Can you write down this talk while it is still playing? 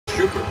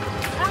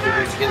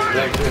There's skins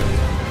back too.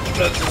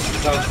 That just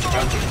sounds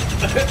country.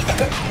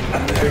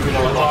 You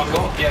know, unlock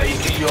them? Yeah,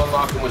 you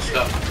unlock them with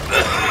stuff.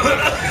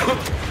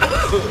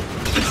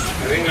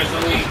 I think there's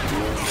only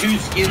 2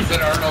 skins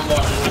that aren't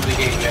unlockable in the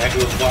game. You had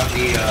to unlock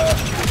the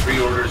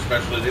pre-order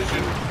special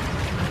edition.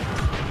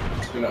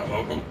 You're not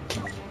welcome.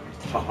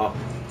 Haha.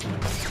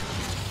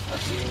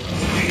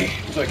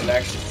 So I can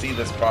actually see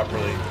this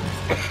properly.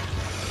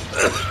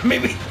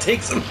 Maybe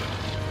take some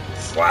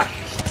slash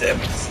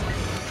tips.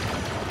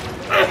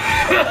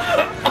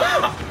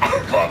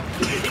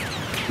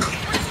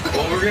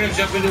 Well, we're gonna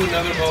jump into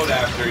another mode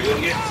after.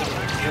 You'll get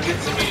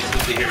some use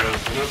with the heroes.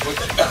 I'm gonna put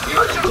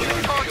heroes and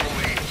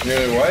villains.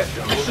 Really what?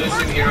 We'll do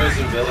some heroes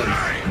and villains.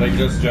 Like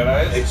just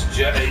Jedis? It's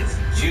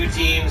 2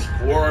 teams,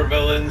 4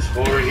 villains,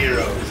 4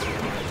 heroes.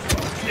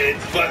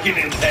 It's fucking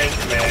intense,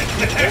 man.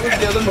 What was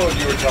the other mode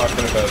you were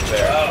talking about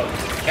there? Oh,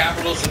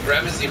 Capital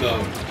Supremacy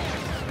mode.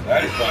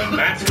 That is fun.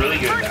 Matt's really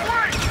good now.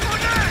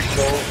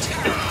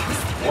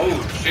 Oh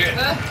shit.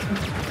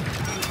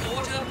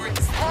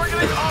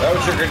 That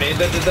was your grenade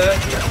that did that?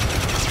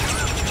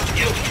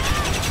 Yeah,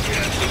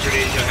 the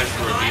grenade has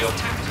to reveal.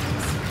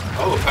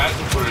 Oh,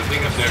 Fasten put a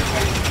thing up there.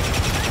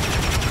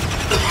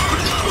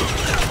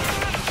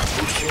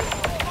 Oh shit.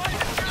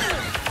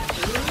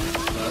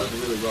 That's a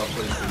really rough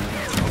place for me.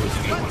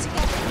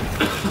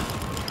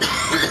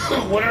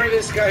 What are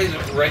this guy's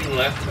right and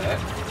left, Matt?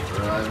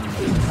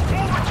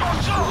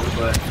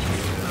 But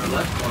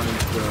left one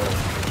is the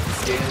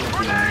scan at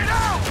the end.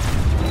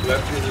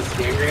 Left is a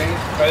scan grenade?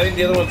 I think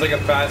the other one's like a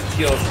fast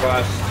heal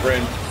slash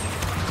sprint.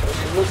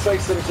 It looks like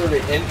some sort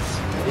of hints.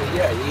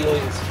 Yeah,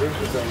 healing sprint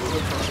or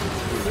something.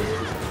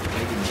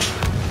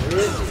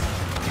 Where is he?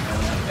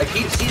 I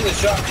keep seeing the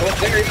shot. Oh,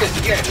 there he is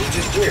again. He's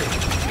just weird.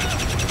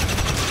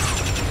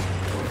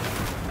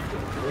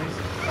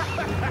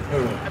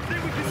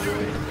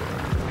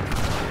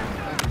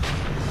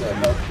 That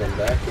health come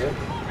back, yeah.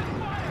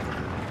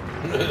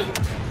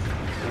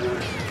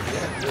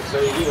 Yeah, that's how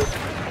you do it.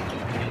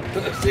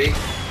 See?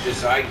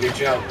 Decide your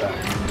child back.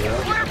 You know?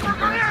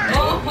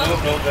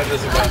 No, that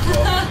doesn't work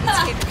well.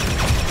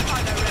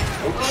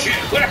 Oh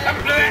shit, what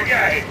happened to that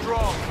guy?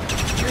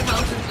 Your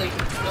house is like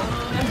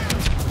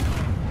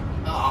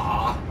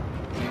Aww.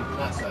 Came from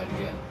that side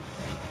again.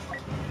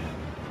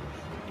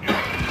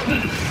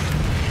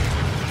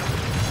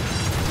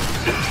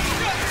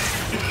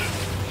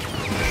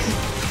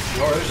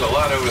 Oh, there's a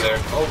lot over there.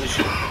 Holy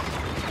shit.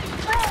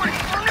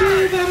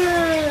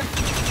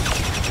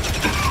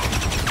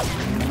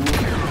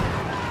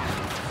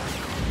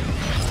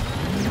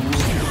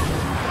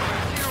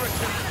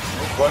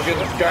 Well, the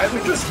guys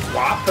are just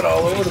flopping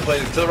all over the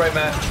place. Still right,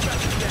 Matt?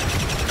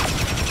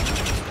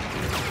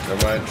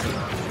 Never mind.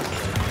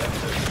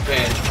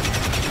 Man.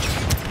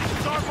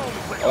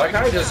 I like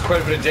how he does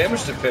quite a bit of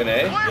damage to Finn,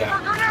 eh? Yeah.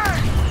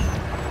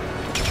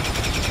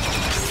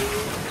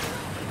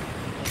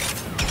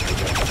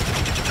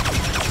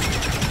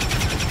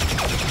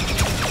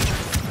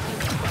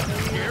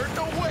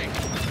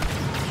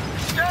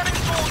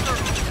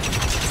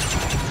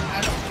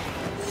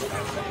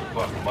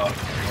 Fuck him up.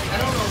 I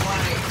don't know why.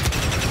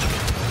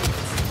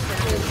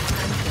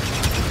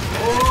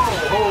 Oh,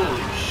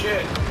 holy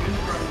shit.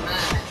 From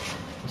Matt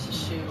to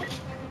shoot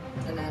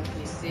an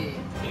NPC.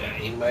 Yeah,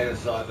 he might have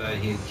thought that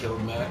he had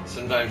killed Matt.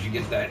 Sometimes you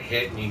get that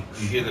hit and you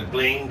hear the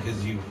bling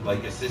because you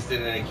like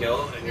assisted in a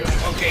kill and you're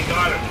like, okay,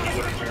 got him. You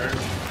would have turned.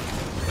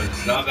 But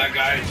it's not that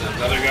guy, it's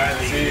another guy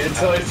that See,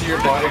 until I see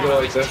your body go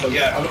like this, I'm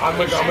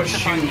gonna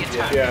shoot.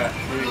 Yeah,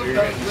 you're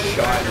getting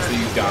shot until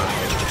you die.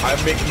 I'm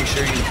making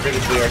sure you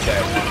critically are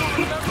dead.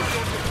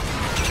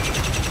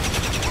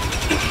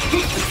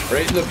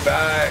 Right in the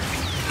back.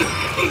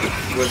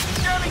 With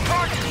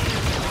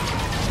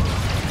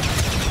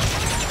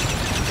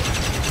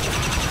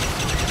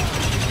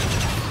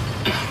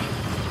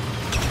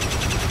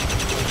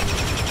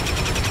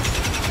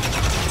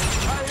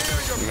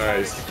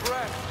nice.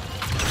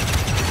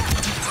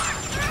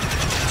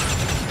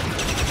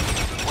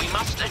 We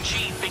must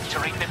achieve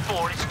victory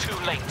before it's too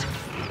late.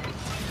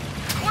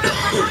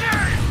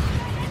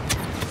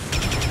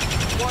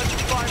 One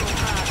final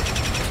hand.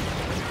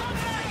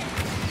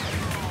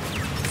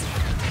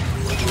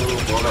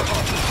 little border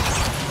hop.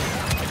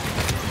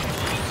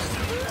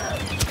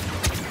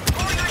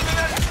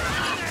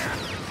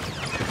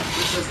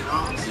 This is an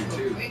opposite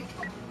too.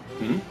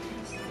 Hmm?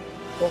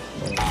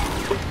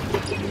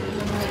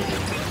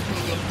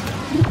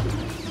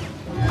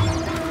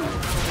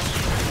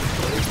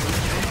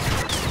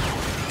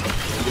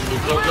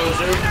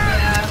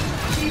 Yeah.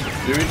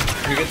 Do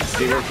you get the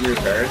steamer from your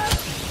parents?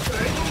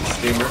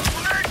 Steamer?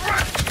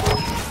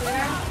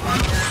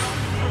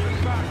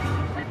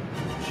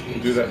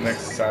 We'll do that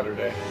next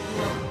Saturday.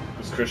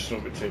 Because Christian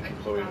will be taking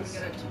Chloe this.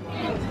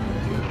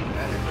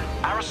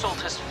 Our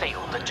assault has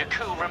failed and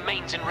Jakku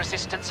remains in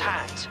Resistance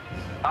hands.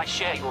 I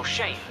share your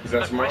shame, Is that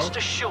but tomorrow? rest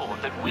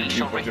assured that we You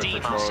shall booked it for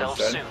redeem tomorrow ourselves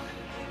instead?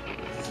 soon.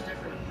 It's a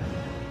different.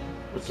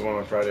 What's the one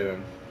on Friday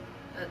then?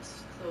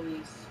 That's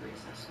Chloe's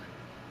recess night.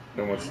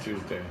 Then what's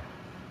Tuesday?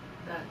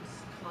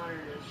 That's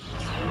Connor's.